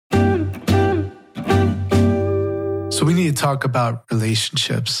So we need to talk about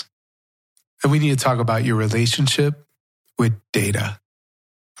relationships. And we need to talk about your relationship with data.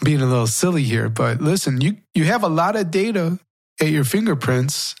 I'm being a little silly here, but listen, you have a lot of data at your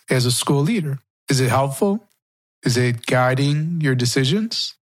fingerprints as a school leader. Is it helpful? Is it guiding your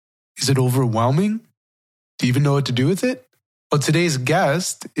decisions? Is it overwhelming? Do you even know what to do with it? Well, today's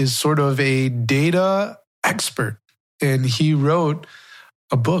guest is sort of a data expert, and he wrote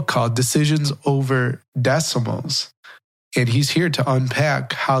a book called Decisions Over Decimals. And he's here to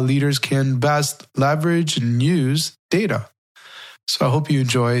unpack how leaders can best leverage and use data. So I hope you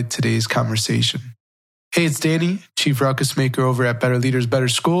enjoyed today's conversation. Hey, it's Danny, Chief Ruckus Maker over at Better Leaders, Better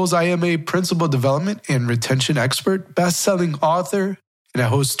Schools. I am a principal development and retention expert, best-selling author, and I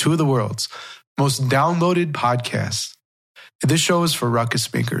host two of the world's most downloaded podcasts. And this show is for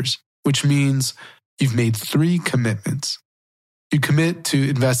ruckus makers, which means you've made 3 commitments. You commit to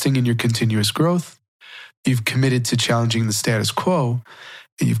investing in your continuous growth. You've committed to challenging the status quo,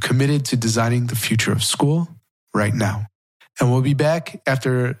 and you've committed to designing the future of school right now. And we'll be back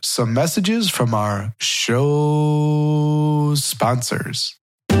after some messages from our show sponsors.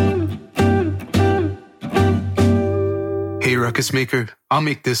 Hey, Ruckus Maker, I'll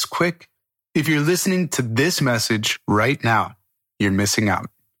make this quick. If you're listening to this message right now, you're missing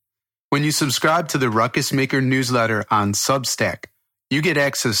out. When you subscribe to the Ruckus Maker newsletter on Substack, you get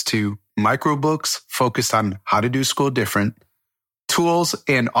access to microbooks focused on how to do school different, tools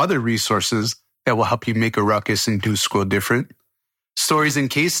and other resources that will help you make a ruckus and do school different, stories and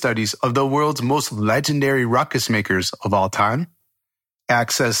case studies of the world's most legendary ruckus makers of all time,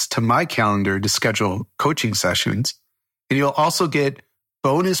 access to my calendar to schedule coaching sessions, and you'll also get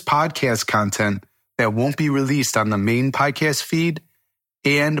bonus podcast content that won't be released on the main podcast feed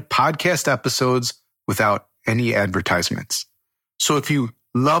and podcast episodes without any advertisements. So if you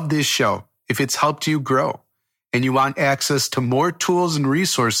love this show, if it's helped you grow, and you want access to more tools and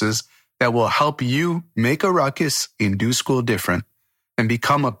resources that will help you make a ruckus and do school different, and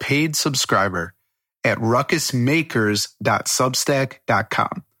become a paid subscriber at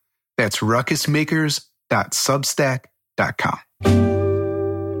ruckusmakers.substack.com. That's ruckusmakers.substack.com.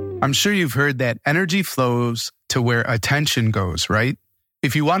 I'm sure you've heard that energy flows to where attention goes, right?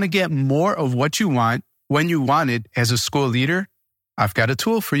 If you want to get more of what you want when you want it as a school leader, I've got a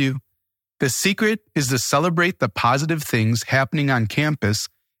tool for you. The secret is to celebrate the positive things happening on campus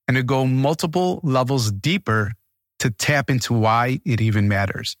and to go multiple levels deeper to tap into why it even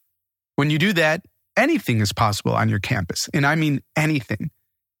matters. When you do that, anything is possible on your campus, and I mean anything.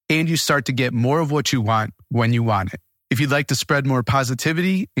 And you start to get more of what you want when you want it. If you'd like to spread more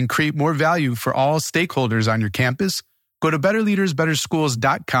positivity and create more value for all stakeholders on your campus, go to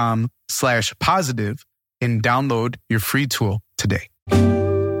betterleadersbetterschools.com/positive and download your free tool today.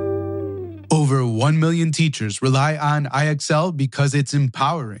 Over 1 million teachers rely on IXL because it's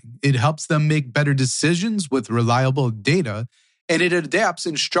empowering. It helps them make better decisions with reliable data, and it adapts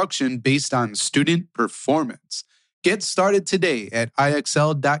instruction based on student performance. Get started today at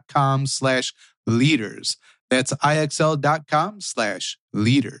IXL.com/leaders. That's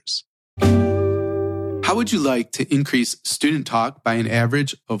IXL.com/leaders. How would you like to increase student talk by an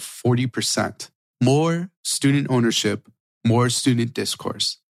average of 40%? More student ownership, more student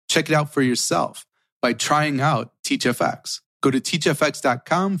discourse. Check it out for yourself by trying out TeachFX. Go to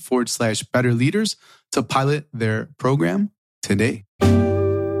teachfx.com/betterleaders to pilot their program today.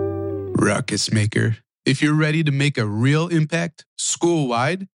 Ruckus Maker. If you're ready to make a real impact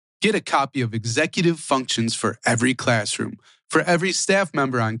school-wide, get a copy of Executive Functions for every classroom, for every staff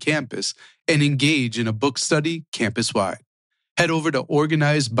member on campus, and engage in a book study campus-wide. Head over to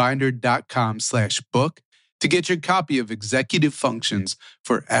organizedbinder.com/book to get your copy of Executive Functions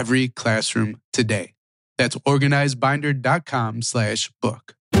for every classroom today. That's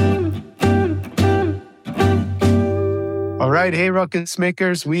organizedbinder.com/book. All right. Hey, Ruckus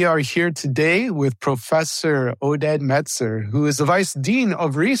Makers. We are here today with Professor Oded Metzger, who is the Vice Dean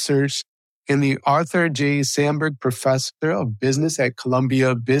of Research and the Arthur J. Sandberg Professor of Business at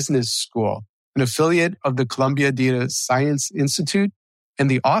Columbia Business School, an affiliate of the Columbia Data Science Institute,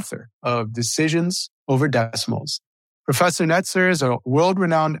 and the author of Decisions Over Decimals. Professor Metzger is a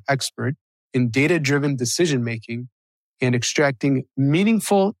world-renowned expert in data-driven decision-making and extracting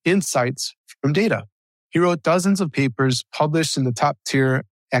meaningful insights from data. He wrote dozens of papers published in the top-tier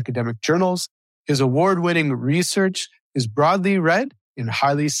academic journals. His award-winning research is broadly read and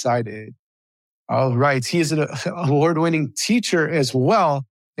highly cited. All right. He is an award-winning teacher as well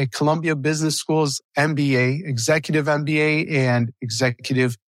at Columbia Business School's MBA, Executive MBA, and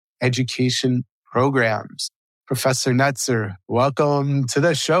Executive Education programs. Professor Metzger, welcome to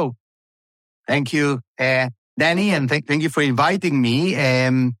the show. Thank you. Danny, and thank you for inviting me.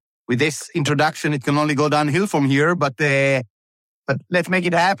 With this introduction, it can only go downhill from here, but let's make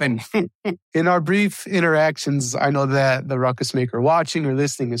it happen. In our brief interactions, I know that the Ruckus Maker watching or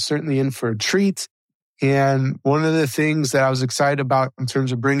listening is certainly in for a treat. And one of the things that I was excited about in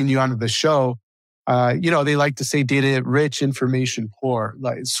terms of bringing you onto the show, they like to say data rich, information poor.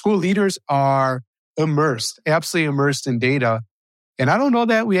 Like school leaders are absolutely immersed in data. And I don't know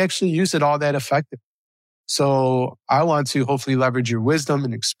that we actually use it all that effectively. So I want to hopefully leverage your wisdom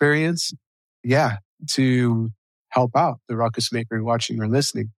and experience, to help out the Ruckus Maker watching or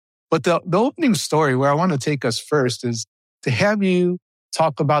listening. But the opening story where I want to take us first is to have you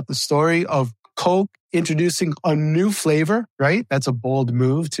talk about the story of Coke introducing a new flavor, right? That's a bold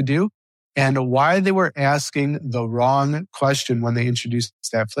move to do. And why they were asking the wrong question when they introduced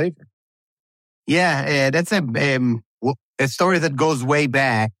that flavor. Yeah, that's a story that goes way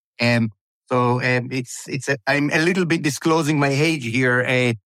back. So I'm a little bit disclosing my age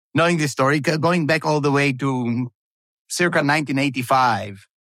here, knowing this story, going back all the way to circa 1985,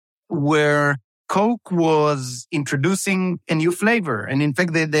 where Coke was introducing a new flavor. And in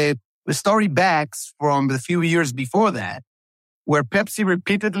fact, the story backs from the few years before that, where Pepsi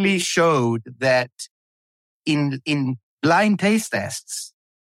repeatedly showed that in blind taste tests,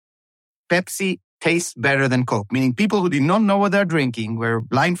 Pepsi tastes better than Coke, meaning people who did not know what they're drinking were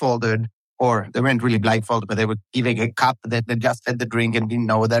blindfolded, or they weren't really blindfolded, but they were giving a cup that they just had the drink and didn't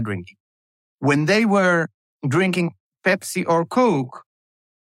know what they're drinking. When they were drinking Pepsi or Coke,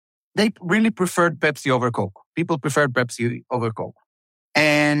 they really preferred Pepsi over Coke. People preferred Pepsi over Coke.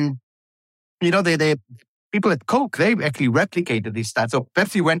 And, the people at Coke, they actually replicated this stats. So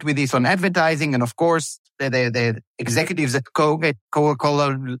Pepsi went with this on advertising. And of course, the executives at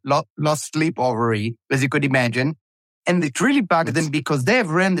Coca-Cola lost sleep over it, as you could imagine. And it really bugged them because they have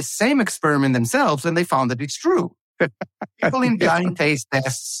ran the same experiment themselves and they found that it's true. People in blind taste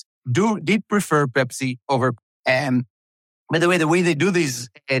tests did prefer Pepsi over. By the way they do these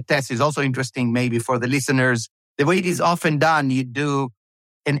tests is also interesting maybe for the listeners. The way it is often done, you do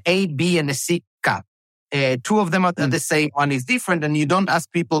an A, B, and a C cup. Two of them are the same, one is different, and you don't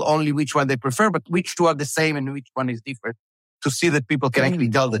ask people only which one they prefer, but which two are the same and which one is different to see that people can actually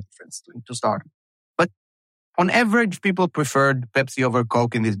tell the difference to start. But on average, people preferred Pepsi over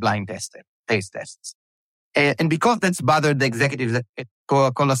Coke in these blind taste tests. And because that's bothered the executives at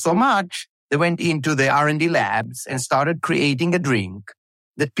Coca-Cola so much, they went into the R&D labs and started creating a drink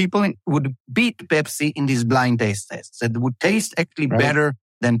that people would beat Pepsi in these blind taste tests. That would taste actually better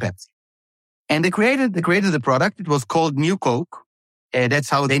than Pepsi. And they created the product. It was called New Coke. That's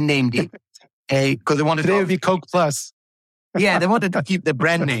how they named it. Because they wanted Today would be Coke Plus. Yeah, they wanted to keep the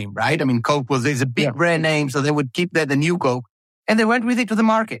brand name, right? I mean, Coke is a big brand name, so they would keep that the New Coke. And they went with it to the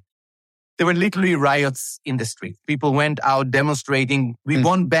market. There were literally riots in the street. People went out demonstrating, we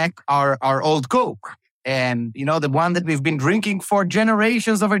want back our old Coke. And, the one that we've been drinking for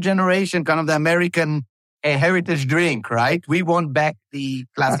generations over generation, kind of the American heritage drink, right? We want back the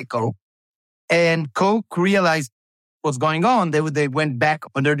classic Coke. And Coke realized what's going on. They went back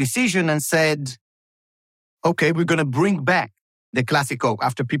on their decision and said, okay, we're going to bring back the classic Coke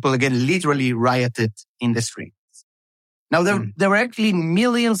after people again literally rioted in the streets. Now, there were actually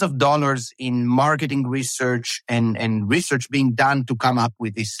millions of dollars in marketing research and research being done to come up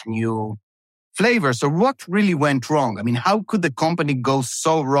with this new flavor. So what really went wrong? I mean, how could the company go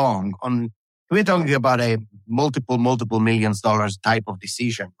so wrong we're talking about a multiple millions dollars type of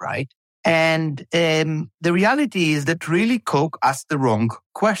decision, right? And the reality is that really Coke asked the wrong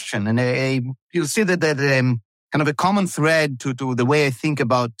question. And you'll see that kind of a common thread to the way I thinking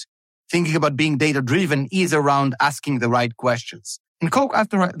about being data-driven is around asking the right questions. And Coke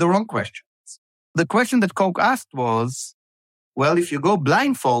asked the wrong questions. The question that Coke asked was, well, if you go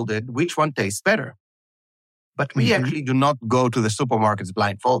blindfolded, which one tastes better? But we actually do not go to the supermarkets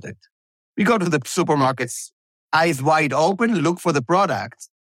blindfolded. We go to the supermarkets eyes wide open, look for the product.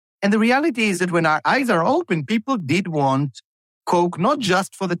 And the reality is that when our eyes are open, people did want Coke, not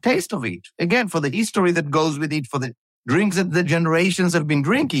just for the taste of it. Again, for the history that goes with it, for the drinks that the generations have been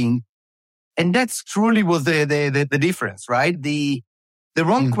drinking. And that's truly was the difference, right? The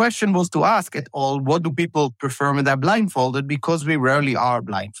wrong question was to ask at all, what do people prefer when they're blindfolded? Because we rarely are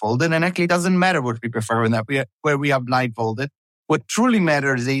blindfolded. And actually, it doesn't matter what we prefer where we are blindfolded. What truly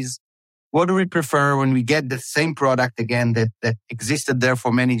matters is, what do we prefer when we get the same product again that existed there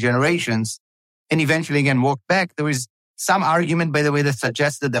for many generations and eventually again walked back? There is some argument, by the way, that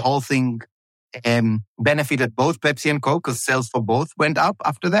suggests that the whole thing benefited both Pepsi and Coke because sales for both went up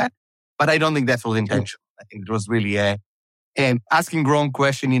after that. But I don't think that was intentional. I think it was really asking wrong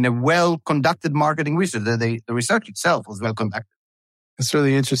question in a well-conducted marketing research. The research itself was well-conducted. That's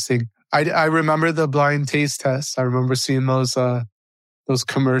really interesting. I remember the blind taste tests. I remember seeing those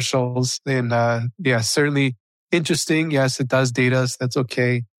commercials, and certainly interesting. Yes, it does date us. That's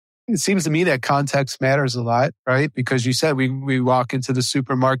okay. It seems to me that context matters a lot, right? Because you said we walk into the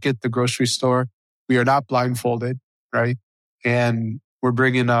supermarket, the grocery store, we are not blindfolded, right? And we're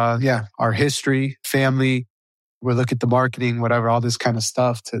bringing our history, family. We look at the marketing, whatever, all this kind of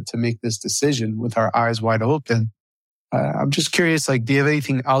stuff to make this decision with our eyes wide open. I'm just curious, do you have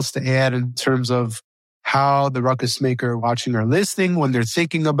anything else to add in terms of how the ruckus maker watching or listening when they're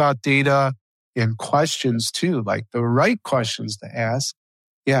thinking about data and questions too, like the right questions to ask?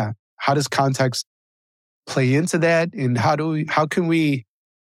 Yeah. How does context play into that? And how can we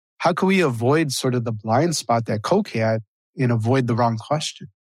avoid sort of the blind spot that Coke had and avoid the wrong question?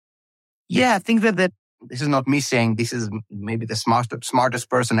 Yeah, I think that this is not me saying, this is maybe the smartest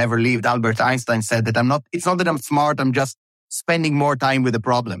person ever lived. Albert Einstein said that it's not that I'm smart, I'm just spending more time with the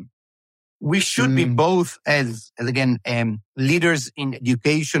problem. We should be both as again, leaders in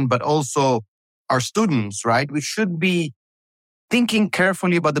education, but also our students, right? We should be thinking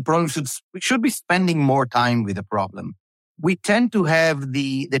carefully about the problem. We should be spending more time with the problem. We tend to have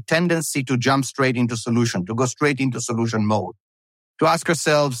the tendency to jump straight into solution, to go straight into solution mode, to ask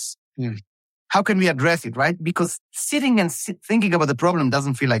ourselves, how can we address it, right? Because sitting and thinking about the problem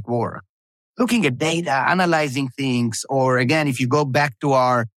doesn't feel like work. Looking at data, analyzing things, or again, if you go back to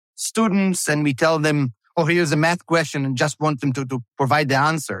our students and we tell them, oh, here's a math question and just want them to provide the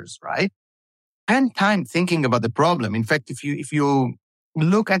answers, right? Spend time thinking about the problem. In fact, if you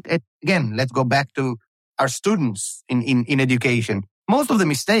look at it, again, let's go back to our students in education. Most of the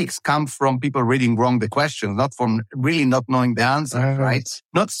mistakes come from people reading wrong the questions, not from really not knowing the answer, right?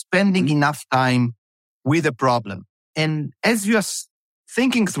 Not spending enough time with the problem. And as you are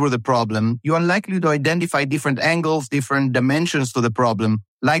thinking through the problem, you are likely to identify different angles, different dimensions to the problem,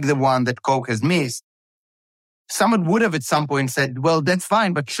 like the one that Coke has missed. Someone would have at some point said, well, that's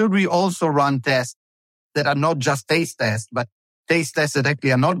fine, but should we also run tests that are not just taste tests, but taste tests that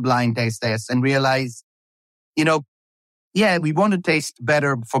actually are not blind taste tests, and realize, we want to taste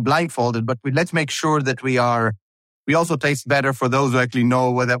better for blindfolded, but let's make sure that we also taste better for those who actually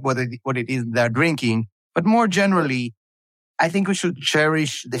know what it is they're drinking. But more generally, I think we should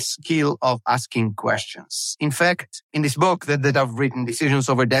cherish the skill of asking questions. In fact, in this book that I've written, Decisions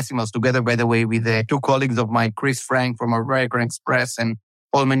Over Decimals, together, by the way, with two colleagues of mine, Chris Frank from American Express and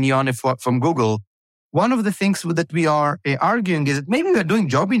Paul Mignone from Google, one of the things that we are arguing is that maybe we're doing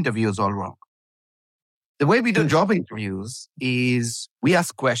job interviews all wrong. The way we do job interviews is we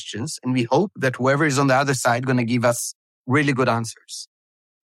ask questions and we hope that whoever is on the other side is going to give us really good answers.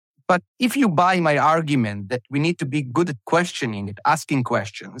 But if you buy my argument that we need to be good at questioning, at asking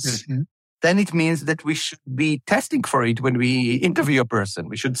questions, then it means that we should be testing for it when we interview a person.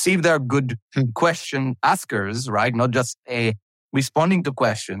 We should see if they're good question askers, right? Not just responding to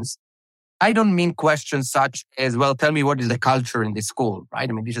questions. I don't mean questions such as, well, tell me what is the culture in this school, right?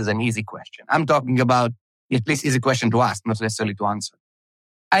 I mean, this is an easy question. I'm talking about at least easy question to ask, not necessarily to answer.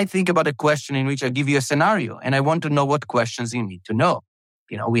 I think about a question in which I give you a scenario and I want to know what questions you need to know.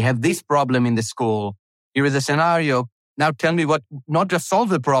 We have this problem in the school. Here is a scenario. Now tell me not just solve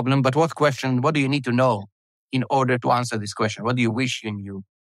the problem, but what do you need to know in order to answer this question? What do you wish you knew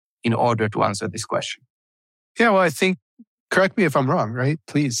in order to answer this question? Yeah, well, I think, correct me if I'm wrong, right?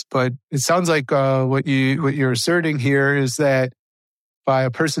 Please. But it sounds like what you're asserting here is that by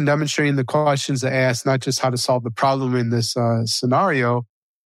a person demonstrating the questions to ask, not just how to solve the problem in this scenario,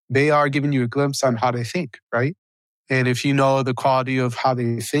 they are giving you a glimpse on how they think, right? And if you know the quality of how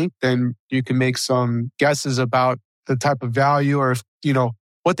they think, then you can make some guesses about the type of value or,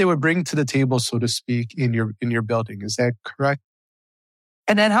 what they would bring to the table, so to speak, in your building. Is that correct?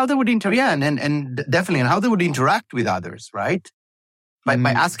 And then how they would and definitely, and how they would interact with others, right? By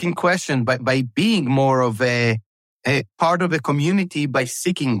asking questions, by being more of a part of a community, by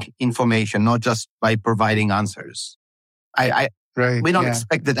seeking information, not just by providing answers. We don't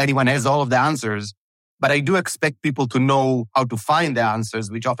expect that anyone has all of the answers. But I do expect people to know how to find the answers,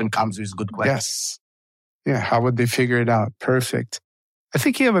 which often comes with good questions. Yes. Yeah. How would they figure it out? Perfect. I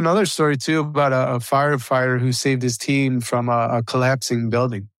think you have another story too about a firefighter who saved his team from a collapsing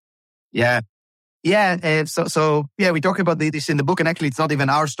building. Yeah. Yeah. So we talk about this in the book, and actually it's not even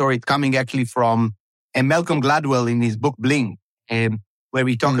our story. It's coming actually from Malcolm Gladwell in his book Blink, where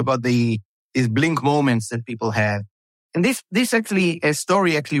we talk about these blink moments that people have. And this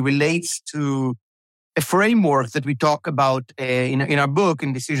story actually relates to a framework that we talk about in our book,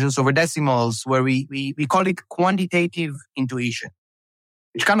 in Decisions Over Decimals, where we call it quantitative intuition,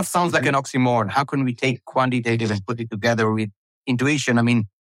 which kind of sounds like an oxymoron. How can we take quantitative and put it together with intuition? I mean,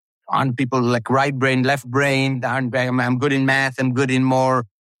 aren't people like right brain, left brain? I'm good in math, I'm good in more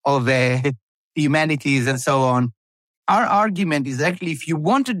of the humanities and so on. Our argument is actually, if you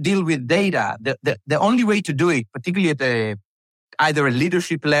want to deal with data, the only way to do it, particularly at either a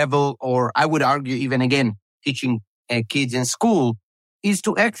leadership level, or I would argue even again, teaching kids in school, is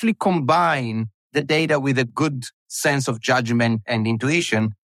to actually combine the data with a good sense of judgment and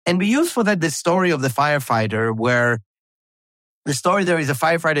intuition. And we use for that the story of the firefighter, where the story there is a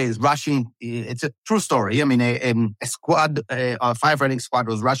firefighter is rushing. It's a true story. I mean, a firefighting squad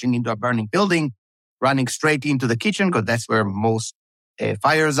was rushing into a burning building, running straight into the kitchen because that's where most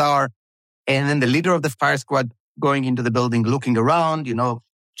fires are. And then the leader of the fire squad going into the building, looking around,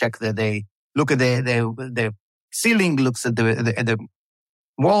 check that they look at the ceiling, looks at the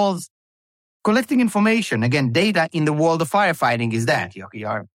walls, collecting information. Again, data in the world of firefighting is that you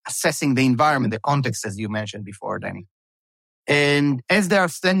are assessing the environment, the context, as you mentioned before, Danny. And as they are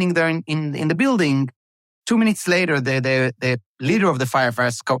standing there in the building, 2 minutes later, the leader of the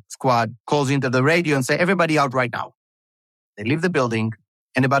firefighter squad calls into the radio and say, "Everybody out right now." They leave the building,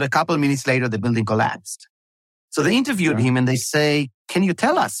 and about a couple of minutes later, the building collapsed. So they interviewed him and they say, "Can you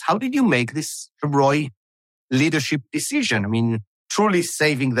tell us, how did you make this heroic leadership decision? I mean, truly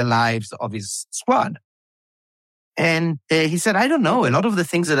saving the lives of his squad." And he said, "I don't know. A lot of the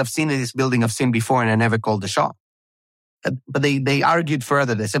things that I've seen in this building I've seen before, and I never called the shot." But they argued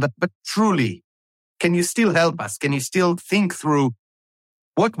further. They said, but truly, can you still help us? Can you still think through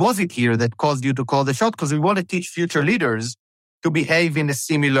what was it here that caused you to call the shot? Because we want to teach future leaders to behave in a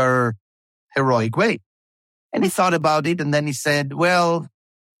similar heroic way. And he thought about it, and then he said, "Well,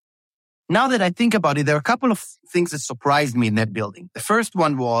 now that I think about it, there are a couple of things that surprised me in that building. The first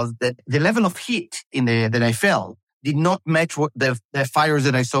one was that the level of heat that I felt did not match what the fires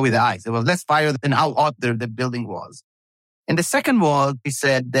that I saw with the eyes. There was less fire than how hot the building was. And the second was," he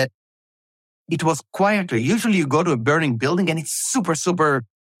said, "that it was quieter. Usually you go to a burning building and it's super, super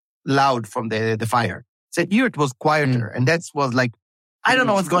loud from the fire. He said here it was quieter. And that was like, I don't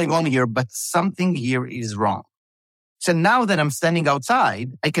know what's going on here, but something here is wrong. So now that I'm standing outside,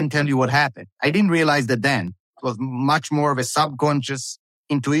 I can tell you what happened. I didn't realize that then. It was much more of a subconscious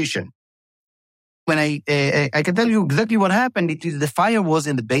intuition. When I can tell you exactly what happened. It is the fire was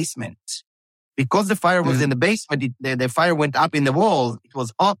in the basement. Because the fire was in the basement, the fire went up in the wall. It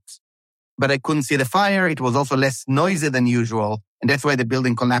was hot, but I couldn't see the fire. It was also less noisy than usual. And that's why the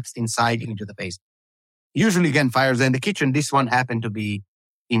building collapsed inside into the basement. Usually, again, fires are in the kitchen. This one happened to be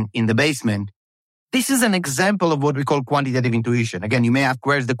in the basement. This is an example of what we call quantitative intuition. Again, you may ask,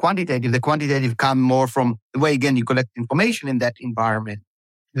 where's the quantitative? The quantitative come more from the way, again, you collect information in that environment.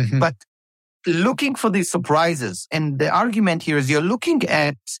 But looking for these surprises. And the argument here is you're looking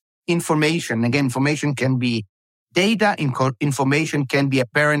at information. Again, information can be data. Information can be a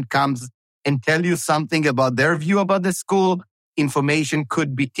parent comes and tell you something about their view about the school. Information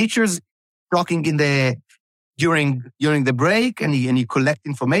could be teachers talking during the break, and you collect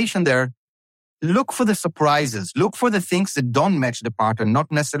information there. Look for the surprises. Look for the things that don't match the pattern,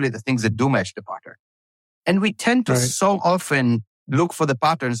 not necessarily the things that do match the pattern. And we tend to so often look for the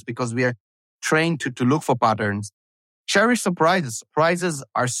patterns because we are trained to look for patterns. Cherish surprises. Surprises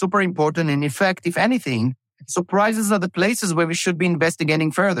are super important. And in fact, if anything, surprises are the places where we should be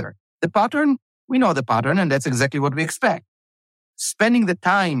investigating further. The pattern, we know the pattern, and that's exactly what we expect. Spending the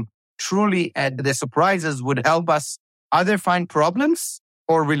time truly at the surprises would help us either find problems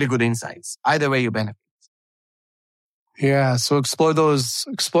or really good insights. Either way, you benefit. Yeah, so explore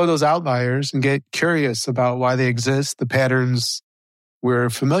those outliers and get curious about why they exist, the patterns we're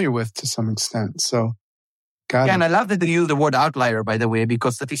familiar with to some extent. So, and I love that they use the word outlier, by the way,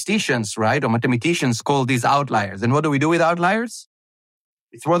 because statisticians, right, or mathematicians call these outliers. And what do we do with outliers?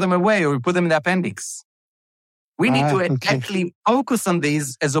 We throw them away or we put them in the appendix. We need to actually focus on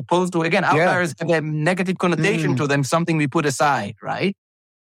these as opposed to, again, outliers have a negative connotation to them, something we put aside, right?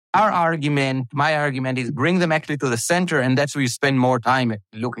 My argument is bring them actually to the center, and that's where you spend more time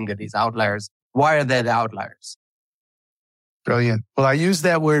looking at these outliers. Why are they the outliers? Brilliant. Well, I used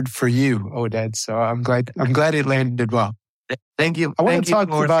that word for you, Oded, so I'm glad it landed well. Thank you. I want to talk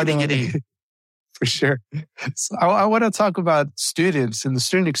about it. For sure. So I want to talk about students and the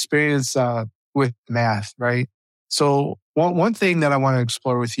student experience with math, right? So one thing that I want to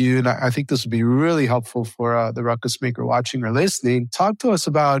explore with you, and I think this would be really helpful for the Ruckus Maker watching or listening, talk to us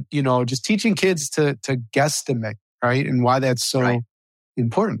about, just teaching kids to guesstimate, right? And why that's so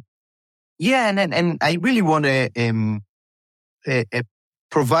important. Yeah, and I really want to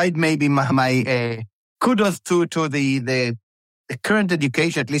provide maybe my kudos to the current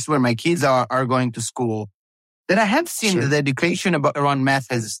education, at least where my kids are going to school. That I have seen that the education around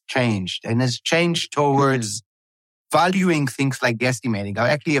math has changed and has changed towards valuing things like guesstimating. I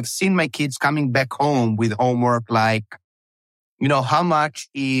actually have seen my kids coming back home with homework like, how much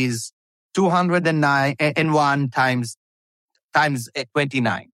is 201 times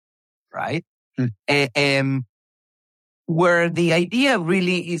 29, right? Where the idea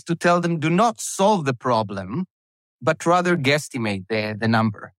really is to tell them, do not solve the problem, but rather guesstimate the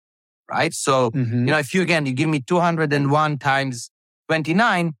number, right? So, if you give me 201 times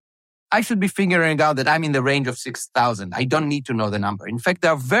 29, I should be figuring out that I'm in the range of 6,000. I don't need to know the number. In fact,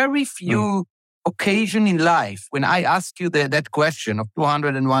 there are very few occasions in life when I ask you that question of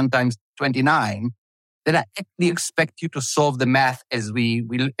 201 times 29 that I actually expect you to solve the math as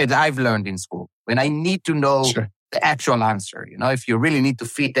I've learned in school. When I need to know the actual answer, if you really need to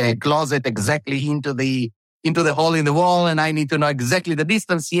fit a closet exactly into the hole in the wall, and I need to know exactly the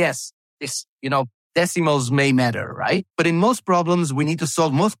distance, yes, decimals may matter, right? But in most problems, we need to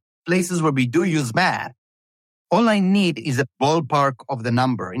solve most places where we do use math. All I need is a ballpark of the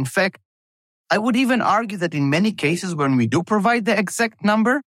number. In fact, I would even argue that in many cases, when we do provide the exact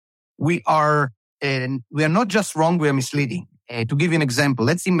number, we are not just wrong, we are misleading. To give you an example,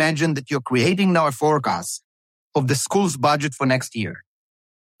 let's imagine that you're creating now a forecast of the school's budget for next year.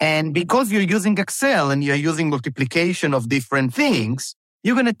 And because you're using Excel and you're using multiplication of different things,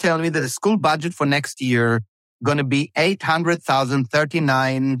 you're going to tell me that the school budget for next year going to be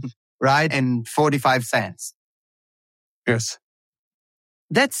 800,039, right? And 45 cents. Yes.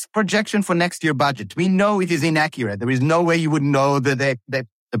 That's projection for next year budget. We know it is inaccurate. There is no way you would know the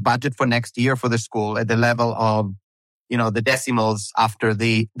budget for next year for the school at the level of, the decimals after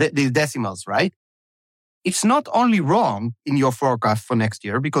the decimals, right? It's not only wrong in your forecast for next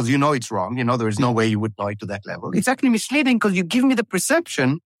year because it's wrong. There is no way you would know it to that level. It's actually misleading because you give me the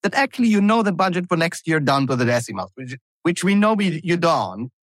perception that actually the budget for next year down to the decimals, which we know you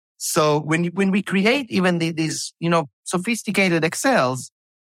don't. So when we create even these, sophisticated Excels,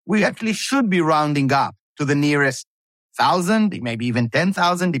 we actually should be rounding up to the nearest 1,000, maybe even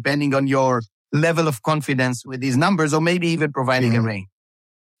 10,000, depending on your level of confidence with these numbers, or maybe even providing a range.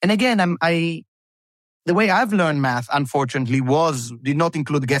 And again, the way I've learned math, unfortunately, did not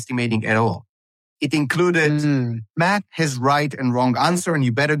include guesstimating at all. It included math has right and wrong answer, and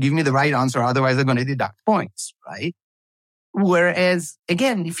you better give me the right answer, otherwise I'm going to deduct points, right? Whereas,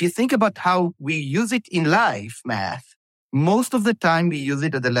 again, if you think about how we use it in life, math, most of the time we use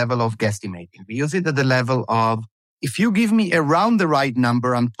it at the level of guesstimating. We use it at the level of, if you give me around the right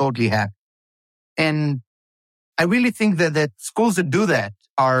number, I'm totally happy. And I really think that schools that do that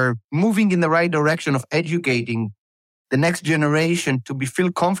are moving in the right direction of educating the next generation to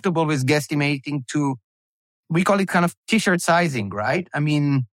feel comfortable with guesstimating we call it kind of t-shirt sizing, right? I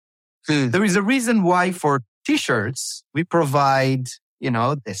mean, there is a reason why for t-shirts, we provide,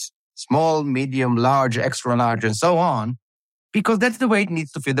 this small, medium, large, extra large, and so on, because that's the way it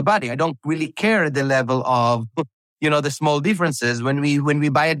needs to fit the body. I don't really care at the level of, the small differences. When we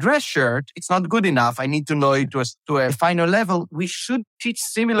buy a dress shirt, it's not good enough. I need to know it to a finer level. We should teach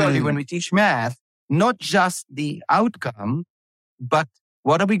similarly when we teach math, not just the outcome, but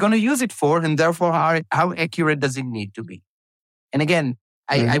what are we going to use it for? And therefore, how accurate does it need to be? And again,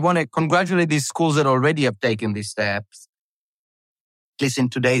 I want to congratulate these schools that already have taken these steps, at least in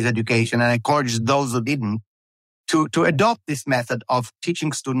today's education, and I encourage those who didn't to adopt this method of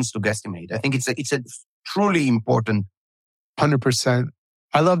teaching students to guesstimate. I think it's a truly important. 100%.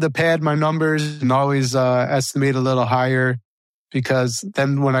 I love to pad my numbers and always estimate a little higher, because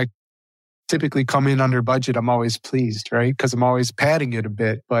then when I typically come in under budget, I'm always pleased, right? Because I'm always padding it a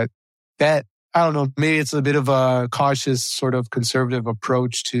bit. But that, I don't know, maybe it's a bit of a cautious sort of conservative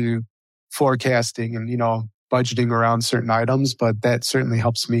approach to forecasting and, budgeting around certain items, but that certainly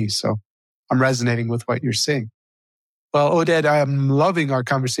helps me. So I'm resonating with what you're saying. Well, Oded, I'm loving our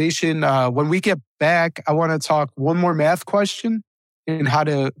conversation. When we get back, I want to talk one more math question and how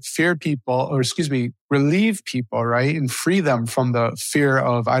to relieve people, right? And free them from the fear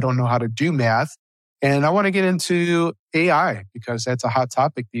of, I don't know how to do math. And I want to get into AI because that's a hot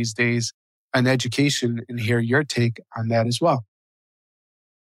topic these days in education, and hear your take on that as well.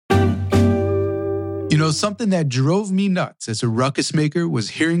 Something that drove me nuts as a ruckus maker was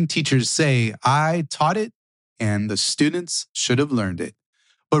hearing teachers say, I taught it and the students should have learned it.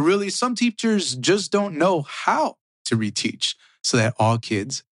 But really, some teachers just don't know how to reteach so that all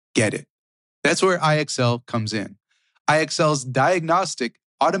kids get it. That's where IXL comes in. IXL's diagnostic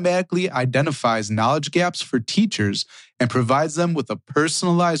automatically identifies knowledge gaps for teachers and provides them with a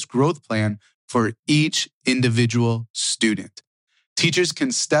personalized growth plan for each individual student. Teachers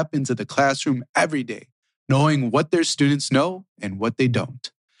can step into the classroom every day, knowing what their students know and what they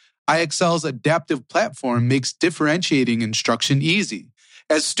don't. IXL's adaptive platform makes differentiating instruction easy.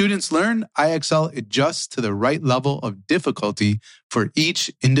 As students learn, IXL adjusts to the right level of difficulty for each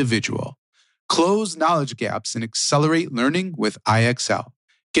individual. Close knowledge gaps and accelerate learning with IXL.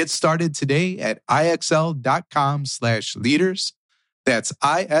 Get started today at IXL.com/leaders. That's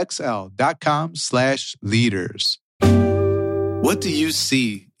IXL.com/leaders. What do you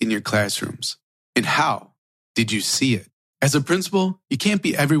see in your classrooms? And how did you see it? As a principal, you can't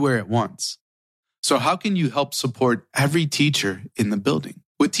be everywhere at once. So how can you help support every teacher in the building?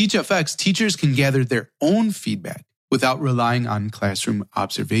 With TeachFX, teachers can gather their own feedback without relying on classroom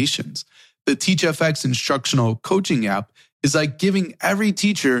observations. The TeachFX instructional coaching app is like giving every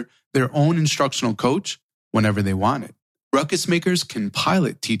teacher their own instructional coach whenever they want it. Ruckus makers can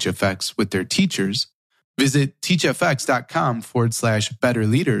pilot TeachFX with their teachers. Visit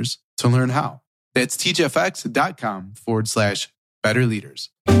teachfx.com/betterleaders to learn how. That's teachfx.com/betterleaders.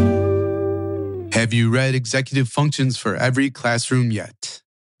 Have you read Executive Functions for Every Classroom yet?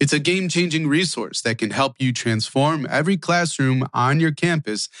 It's a game-changing resource that can help you transform every classroom on your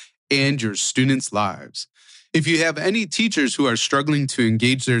campus and your students' lives. If you have any teachers who are struggling to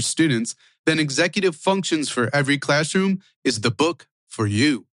engage their students, then Executive Functions for Every Classroom is the book for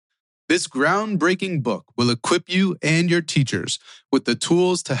you. This groundbreaking book will equip you and your teachers with the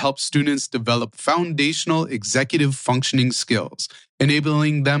tools to help students develop foundational executive functioning skills,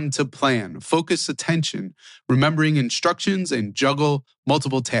 enabling them to plan, focus attention, remembering instructions, and juggle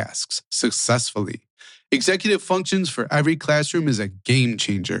multiple tasks successfully. Executive Functions for Every Classroom is a game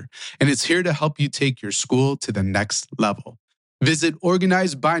changer, and it's here to help you take your school to the next level. Visit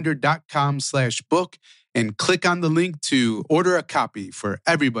organizebinder.com/book and click on the link to order a copy for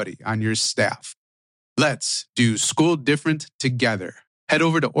everybody on your staff. Let's do school different together. Head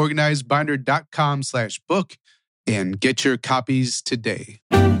over to organizebinder.com/book and get your copies today.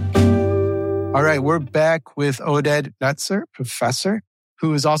 All right, we're back with Oded Nutzer, professor,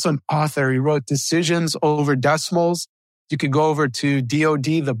 who is also an author. He wrote Decisions Over Decimals. You could go over to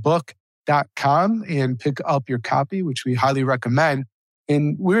dodthebook.com and pick up your copy, which we highly recommend.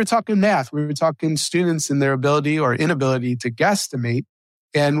 And we were talking math. We were talking students and their ability or inability to guesstimate.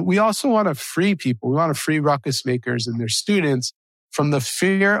 And we also want to free people. We want to free ruckus makers and their students from the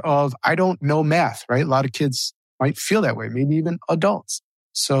fear of, I don't know math, right? A lot of kids might feel that way, maybe even adults.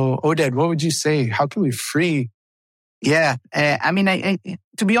 So, Oded, what would you say? How can we free? Yeah,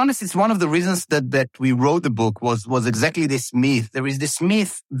 to be honest, it's one of the reasons that we wrote the book was exactly this myth. There is this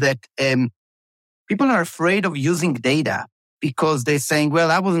myth that people are afraid of using data because they're saying,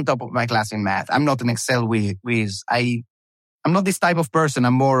 well, I wasn't top of my class in math. I'm not an Excel whiz. I'm not this type of person.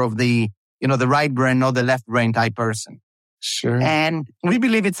 I'm more of the right brain, not the left brain type person. Sure. And we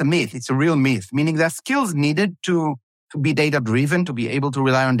believe it's a myth. It's a real myth, meaning there are skills needed to be data driven, to be able to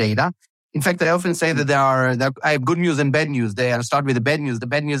rely on data. In fact, I often say that I have good news and bad news. I'll start with the bad news. The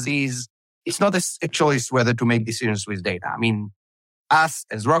bad news is it's not a choice whether to make decisions with data. I mean, us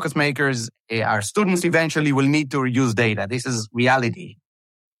as ruckus makers, our students eventually will need to use data. This is reality.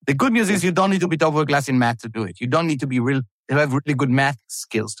 The good news is you don't need to be top of a class in math to do it. You don't need to have really good math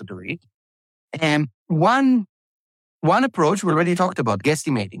skills to do it. And one approach we already talked about,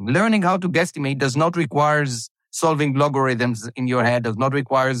 guesstimating. Learning how to guesstimate does not require solving logarithms in your head, does not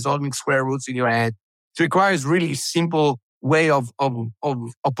require solving square roots in your head. It requires really simple way of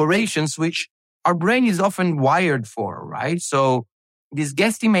operations, which our brain is often wired for, right? So these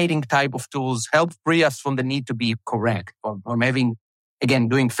guesstimating type of tools help free us from the need to be correct, from having, again,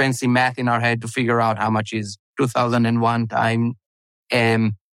 doing fancy math in our head to figure out how much is 2001 times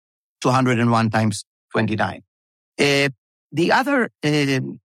 201 times 29. The other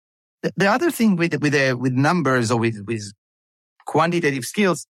thing with numbers or with quantitative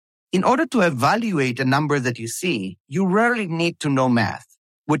skills, in order to evaluate a number that you see, you rarely need to know math.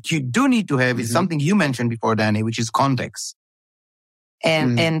 What you do need to have is something you mentioned before, Danny, which is context.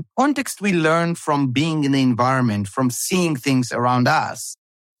 And context we learn from being in the environment, from seeing things around us,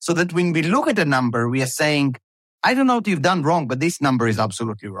 so that when we look at a number, we are saying, I don't know what you've done wrong, but this number is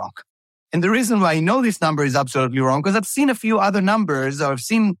absolutely wrong. And the reason why I know this number is absolutely wrong, because I've seen a few other numbers, or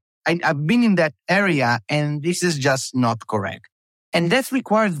I've been in that area, and this is just not correct. And that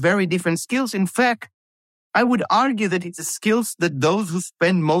requires very different skills. In fact, I would argue that it's a skills that those who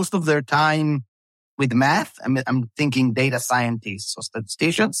spend most of their time with math, I'm thinking data scientists or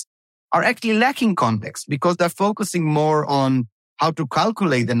statisticians, are actually lacking context because they're focusing more on how to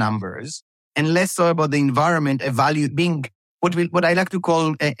calculate the numbers and less so about the environment being what I like to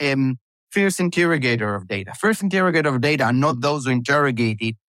call a first interrogator of data. First interrogator of data are not those who interrogate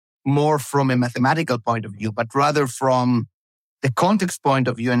it more from a mathematical point of view, but rather from the context point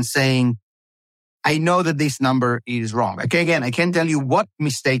of view and saying, I know that this number is wrong. Okay, again, I can't tell you what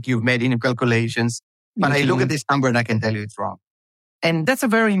mistake you've made in your calculations, but I look at this number and I can tell you it's wrong. And that's a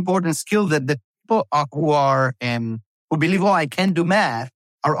very important skill that the people who believe, I can't do math,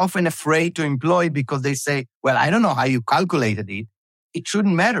 are often afraid to employ because they say, well, I don't know how you calculated it. It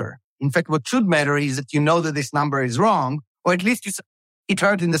shouldn't matter. In fact, what should matter is that you know that this number is wrong, or at least it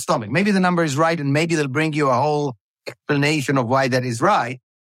hurt in the stomach. Maybe the number is right and maybe they'll bring you a whole explanation of why that is right.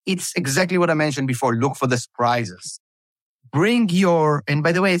 It's exactly what I mentioned before. Look for the surprises. And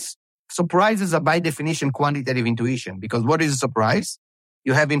by the way, surprises are by definition quantitative intuition, because what is a surprise?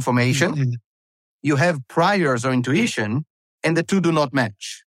 You have information, you have priors or intuition, and the two do not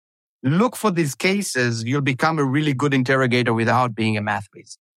match. Look for these cases. You'll become a really good interrogator without being a math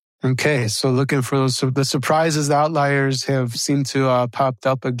whiz. Okay, so looking for the surprises, the outliers have seemed to popped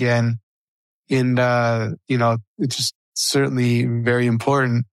up again, and it's just certainly very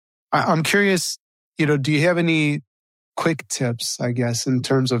important. I'm curious, do you have any quick tips, I guess, in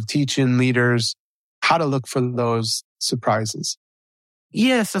terms of teaching leaders how to look for those surprises?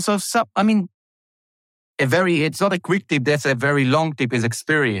 Yes, it's not a quick tip. That's a very long tip is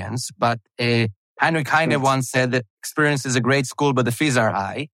experience. But Heinrich Heine once said that experience is a great school, but the fees are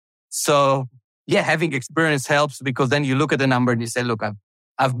high. So yeah, having experience helps, because then you look at the number and you say, look,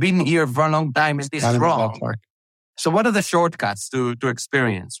 I've been here for a long time. Is this wrong? So what are the shortcuts to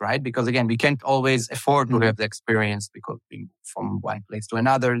experience, right? Because again, we can't always afford to have the experience because we move from one place to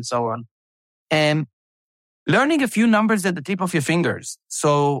another and so on. And learning a few numbers at the tip of your fingers.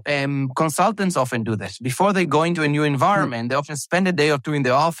 So consultants often do this. Before they go into a new environment, they often spend a day or two in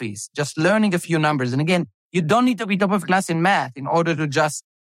the office just learning a few numbers. And again, you don't need to be top of class in math in order to just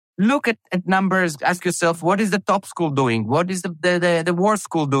look at numbers, ask yourself, what is the top school doing? What is the worst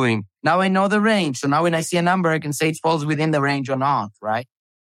school doing? Now I know the range. So now when I see a number, I can say it falls within the range or not, right?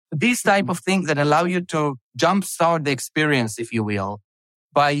 These type of things that allow you to jumpstart the experience, if you will,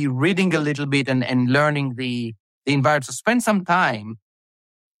 by reading a little bit and learning the environment. So spend some time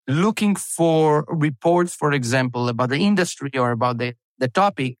looking for reports, for example, about the industry or about the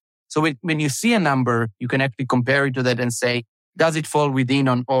topic. So when you see a number, you can actually compare it to that and say, does it fall within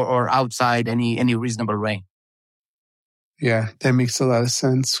or outside any reasonable range? Yeah, that makes a lot of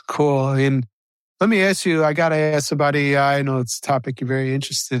sense. Cool. And let me ask you, I got to ask about AI. I know it's a topic you're very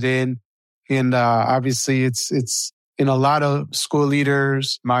interested in. And obviously it's in a lot of school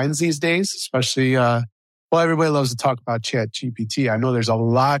leaders' minds these days, especially, everybody loves to talk about ChatGPT. I know there's a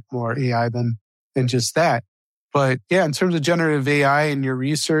lot more AI than just that. But yeah, in terms of generative AI and your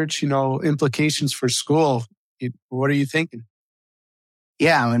research, implications for school, what are you thinking?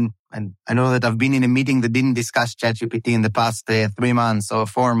 Yeah, and I know that I've been in a meeting that didn't discuss ChatGPT in the past 3 months or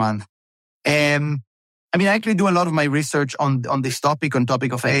 4 months. I actually do a lot of my research on this topic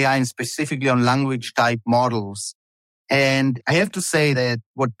of AI and specifically on language type models. And I have to say that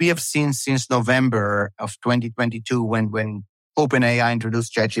what we have seen since November of 2022, when OpenAI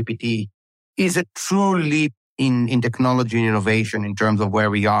introduced ChatGPT, is a true leap in technology and innovation in terms of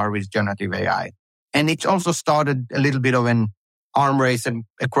where we are with generative AI. And it also started a little bit of an arm race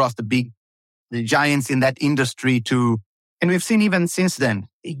across the giants in that industry and we've seen even since then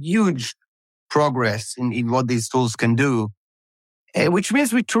a huge progress in what these tools can do, which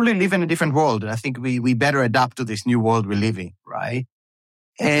means we truly live in a different world. And I think we better adapt to this new world we're living, right?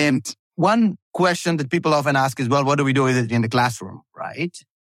 And one question that people often ask is, well, what do we do with it in the classroom, right?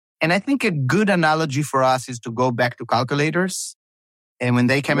 And I think a good analogy for us is to go back to calculators. And when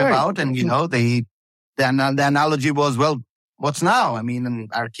they came about and, the analogy was, well, what's now?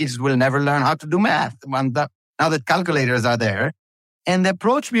 Our kids will never learn how to do math now that calculators are there. And the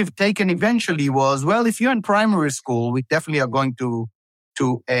approach we've taken eventually was, well, if you're in primary school, we definitely are going to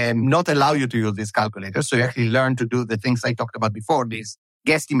not allow you to use these calculators. So you actually learn to do the things I talked about before, this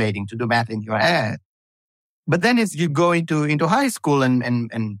guesstimating, to do math in your head. But then as you go into high school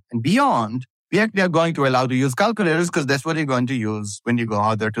and beyond, we actually are going to allow to use calculators because that's what you're going to use when you go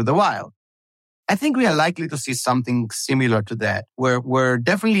out there to the wild. I think we are likely to see something similar to that, where we're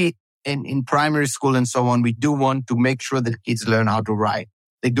definitely in primary school and so on, we do want to make sure that kids learn how to write.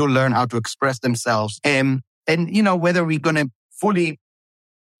 They do learn how to express themselves. And whether we're going to fully,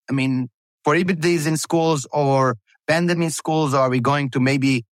 prohibit these in schools or ban them in schools, or are we going to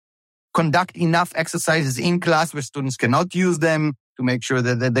maybe conduct enough exercises in class where students cannot use them to make sure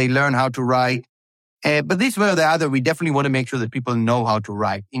that they learn how to write? But this way or the other, we definitely want to make sure that people know how to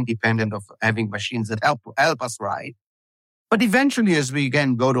write, independent of having machines that help us write. But eventually, as we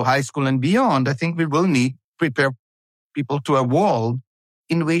again go to high school and beyond, I think we will need to prepare people to a world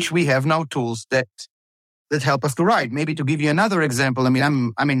in which we have now tools that help us to write. Maybe to give you another example, I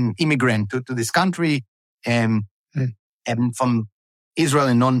mean, I'm an immigrant to this country, and from Israel,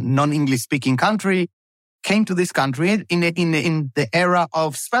 a non-English speaking country, came to this country in the era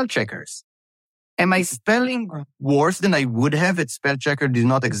of spell checkers. Am I spelling worse than I would have if spell checker did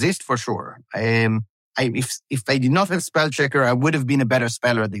not exist? For sure. If I did not have spell checker, I would have been a better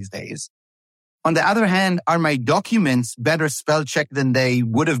speller these days. On the other hand, are my documents better spell checked than they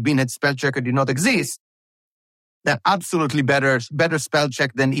would have been if spell checker did not exist? They're absolutely better spell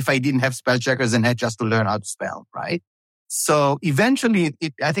checked than if I didn't have spell checkers and had just to learn how to spell, right? So eventually,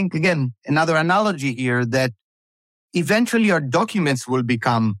 I think, again, another analogy here that eventually our documents will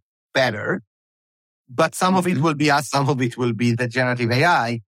become better, but some of it will be us, some of it will be the generative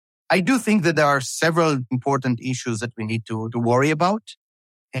AI. I do think that there are several important issues that we need to worry about.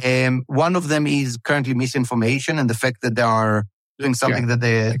 One of them is currently misinformation and the fact that they are doing something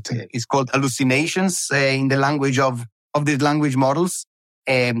that is called hallucinations in the language of these language models.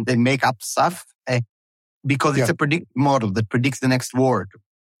 They make up stuff because it's a predict model that predicts the next word,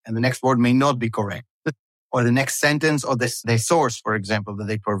 and the next word may not be correct, or the next sentence or the source, for example, that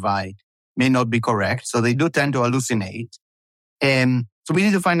they provide may not be correct. So they do tend to hallucinate. So we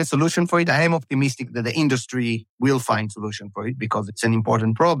need to find a solution for it. I am optimistic that the industry will find solution for it because it's an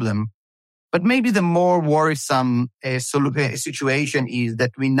important problem. But maybe the more worrisome situation is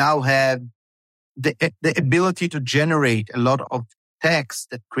that we now have the ability to generate a lot of text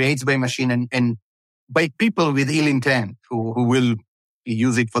that creates by machine and by people with ill intent who will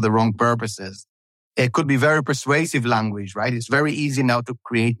use it for the wrong purposes. It could be very persuasive language, right? It's very easy now to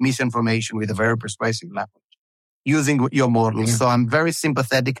create misinformation with a very persuasive language using your model. So I'm very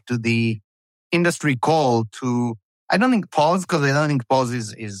sympathetic to the industry call to, I don't think pause, because I don't think pause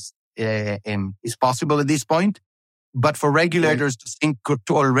is possible at this point. But for regulators to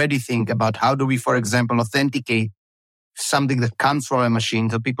already think about how do we, for example, authenticate something that comes from a machine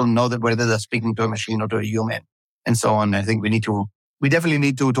so people know that whether they're speaking to a machine or to a human and so on. I think we definitely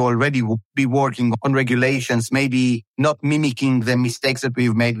need to already be working on regulations, maybe not mimicking the mistakes that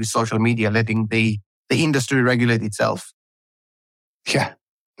we've made with social media, letting the industry regulate itself. Yeah,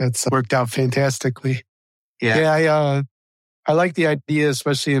 that's worked out fantastically. Yeah, I like the idea,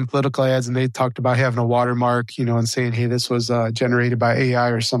 especially in political ads, and they talked about having a watermark, and saying, hey, this was generated by AI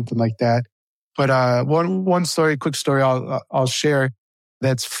or something like that. But one story, quick story I'll share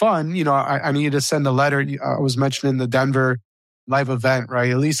that's fun. I need to send a letter. I was mentioning the Denver live event, right?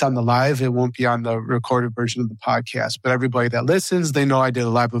 At least on the live, it won't be on the recorded version of the podcast. But everybody that listens, they know I did a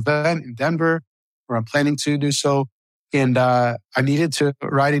live event in Denver, or I'm planning to do so. And I needed to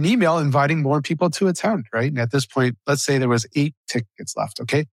write an email inviting more people to attend, right? And at this point, let's say there was 8 tickets left,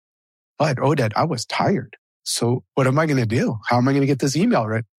 okay? But Oded, I was tired. So what am I going to do? How am I going to get this email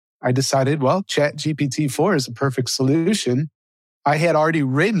right? I decided, well, ChatGPT-4 is a perfect solution. I had already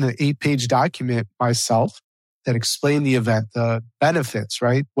written an 8-page document myself that explained the event, the benefits,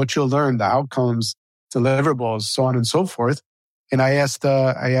 right? What you'll learn, the outcomes, deliverables, so on and so forth. And I asked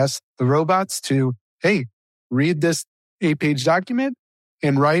the robots to, hey, read this 8-page document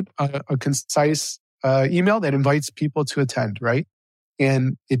and write a concise email that invites people to attend, right?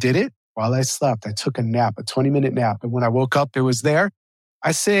 And it did it while I slept. I took a nap, a 20-minute nap. And when I woke up, it was there. I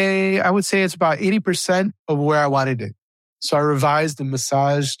would say it's about 80% of where I wanted it. So I revised and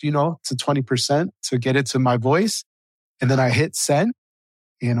massaged, to 20% to get it to my voice. And then I hit send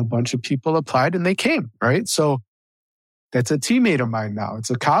and a bunch of people applied and they came, right? So that's a teammate of mine now. It's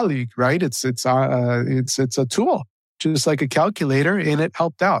a colleague, right? It's a tool, just like a calculator, and it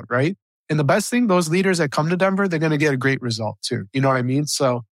helped out, right? And the best thing, those leaders that come to Denver, they're going to get a great result too. You know what I mean?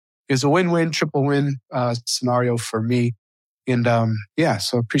 So it's a win-win, triple win scenario for me. And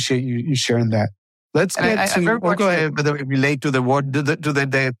so appreciate you sharing that. Let's get to. Go ahead. Relate to the word, to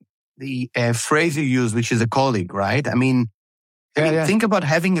the phrase you use, which is a colleague, right? I mean, think about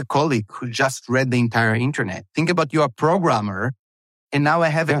having a colleague who just read the entire internet. Think about you're a programmer, and now I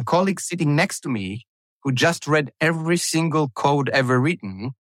have a colleague sitting next to me who just read every single code ever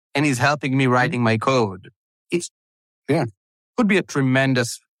written and is helping me writing my code. It could be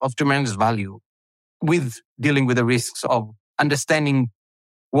tremendous value with dealing with the risks of understanding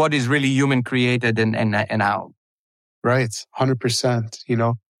what is really human created and how. Right.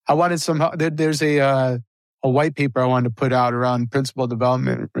 100%. I wanted there's a white paper I wanted to put out around principal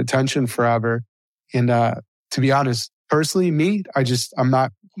development retention forever. And to be honest, personally, I'm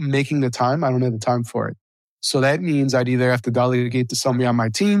not making the time. I don't have the time for it. So that means I'd either have to delegate to somebody on my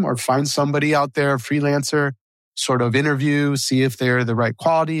team or find somebody out there, freelancer, sort of interview, see if they're the right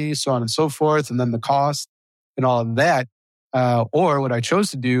quality, so on and so forth, and then the cost and all of that. Or what I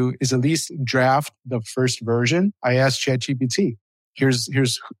chose to do is at least draft the first version. I asked ChatGPT, here's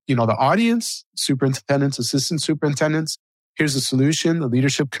the audience, superintendents, assistant superintendents. Here's the solution, the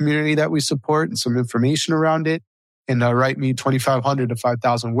leadership community that we support, and some information around it. And write me 2,500 to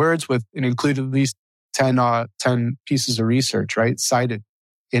 5,000 words with, and include at least 10 pieces of research, right? Cited.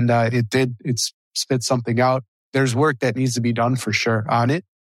 And it spit something out. There's work that needs to be done for sure on it.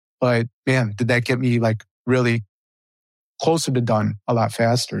 But man, did that get me like really closer to done a lot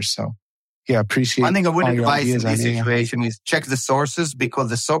faster. So yeah, appreciate. One thing I would advise in this situation is check the sources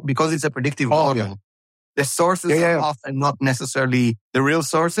because it's a predictive model. Yeah. The sources are often not necessarily the real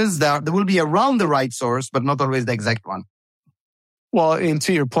sources. There will be around the right source, but not always the exact one. Well, and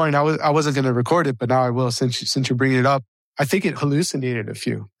to your point, I wasn't going to record it, but now I will since you're bringing it up. I think it hallucinated a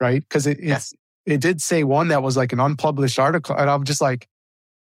few, right? Because it did say one that was like an unpublished article, and I'm just like,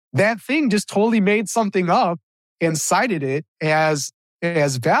 that thing just totally made something up and cited it as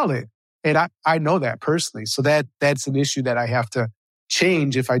valid, and I know that personally. So that's an issue that I have to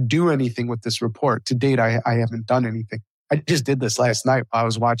change if I do anything with this report. To date, I haven't done anything. I just did this last night while I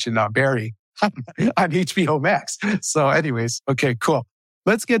was watching Barry on HBO Max. So anyways, okay, cool.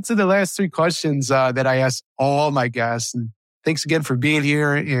 Let's get to the last three questions that I asked all my guests. And thanks again for being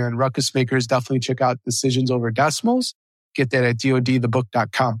here. And Ruckus Makers, definitely check out Decisions Over Decimals. Get that at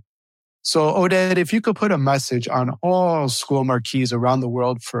dodthebook.com. So Oded, if you could put a message on all school marquees around the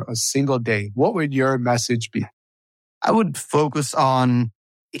world for a single day, what would your message be? I would focus on,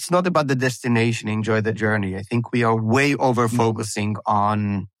 it's not about the destination, enjoy the journey. I think we are way over focusing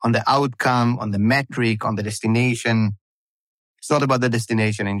on the outcome, on the metric, on the destination. It's not about the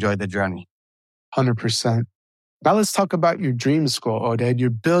destination, enjoy the journey. 100%. Now let's talk about your dream school, Oded.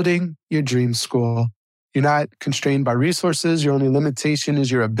 You're building your dream school. You're not constrained by resources. Your only limitation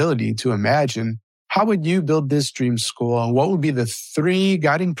is your ability to imagine. How would you build this dream school? And what would be the 3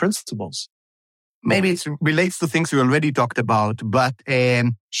 guiding principles? Maybe it relates to things we already talked about, but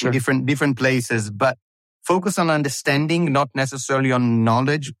sure. different places. But focus on understanding, not necessarily on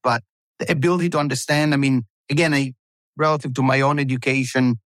knowledge, but the ability to understand. I mean, again, relative to my own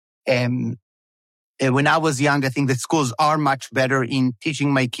education, when I was young, I think that schools are much better in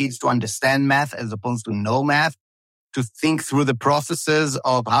teaching my kids to understand math as opposed to know math, to think through the processes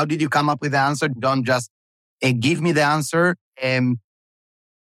of how did you come up with the answer? Don't just give me the answer.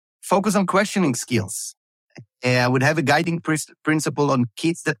 Focus on questioning skills. I would have a guiding principle on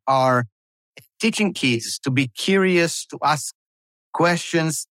kids that are teaching kids to be curious, to ask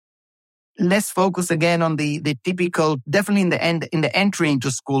questions. Less focus again on the typical, definitely in the entry into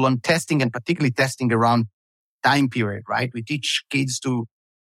school on testing, and particularly testing around time period, right? We teach kids to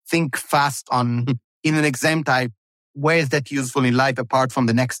think fast in an exam type. Where is that useful in life apart from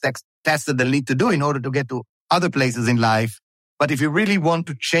the next test that they'll need to do in order to get to other places in life? But if you really want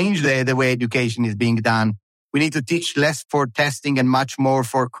to change the way education is being done, we need to teach less for testing and much more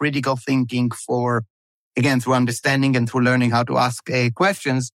for critical thinking, for, again, through understanding and through learning how to ask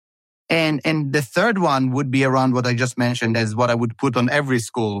questions. And the third one would be around what I just mentioned as what I would put on every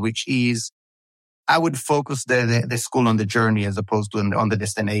school, which is I would focus the school on the journey as opposed to on the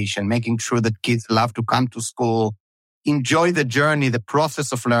destination, making sure that kids love to come to school, enjoy the journey, the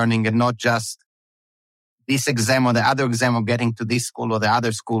process of learning, and not just this exam or the other exam of getting to this school or the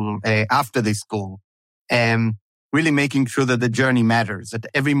other school after this school. Really making sure that the journey matters. At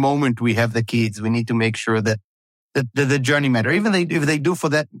every moment we have the kids, we need to make sure that the journey matters. Even if they do for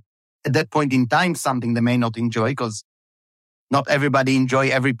that, at that point in time, something they may not enjoy, because not everybody enjoy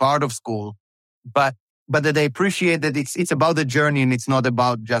every part of school, but that they appreciate that it's about the journey and it's not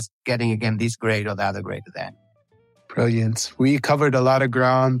about just getting, again, this grade or the other grade at the end. Brilliant. We covered a lot of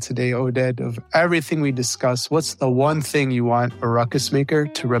ground today, Oded, of everything we discussed. What's the one thing you want a ruckus maker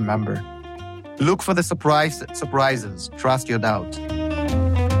to remember? Look for the surprises. Trust your doubt.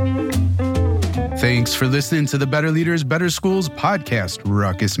 Thanks for listening to the Better Leaders, Better Schools podcast,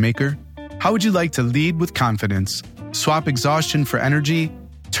 Ruckus Maker. How would you like to lead with confidence, swap exhaustion for energy,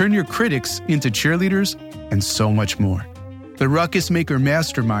 turn your critics into cheerleaders, and so much more? The Ruckus Maker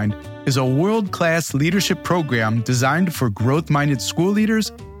Mastermind is a world-class leadership program designed for growth-minded school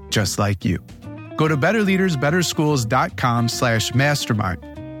leaders just like you. Go to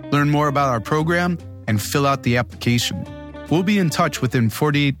betterleadersbetterschools.com/mastermind. Learn more about our program and fill out the application. We'll be in touch within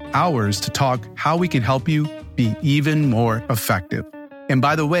 48 hours to talk how we can help you be even more effective. And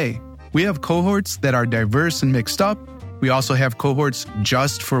by the way, we have cohorts that are diverse and mixed up, We also have cohorts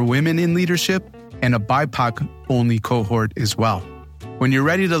just for women in leadership and a BIPOC-only cohort as well. When you're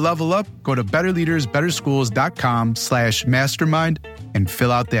ready to level up, go to betterleadersbetterschools.com/mastermind and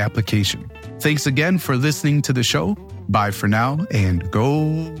fill out the application. Thanks again for listening to the show. Bye for now, and go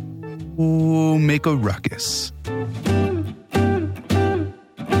make a ruckus.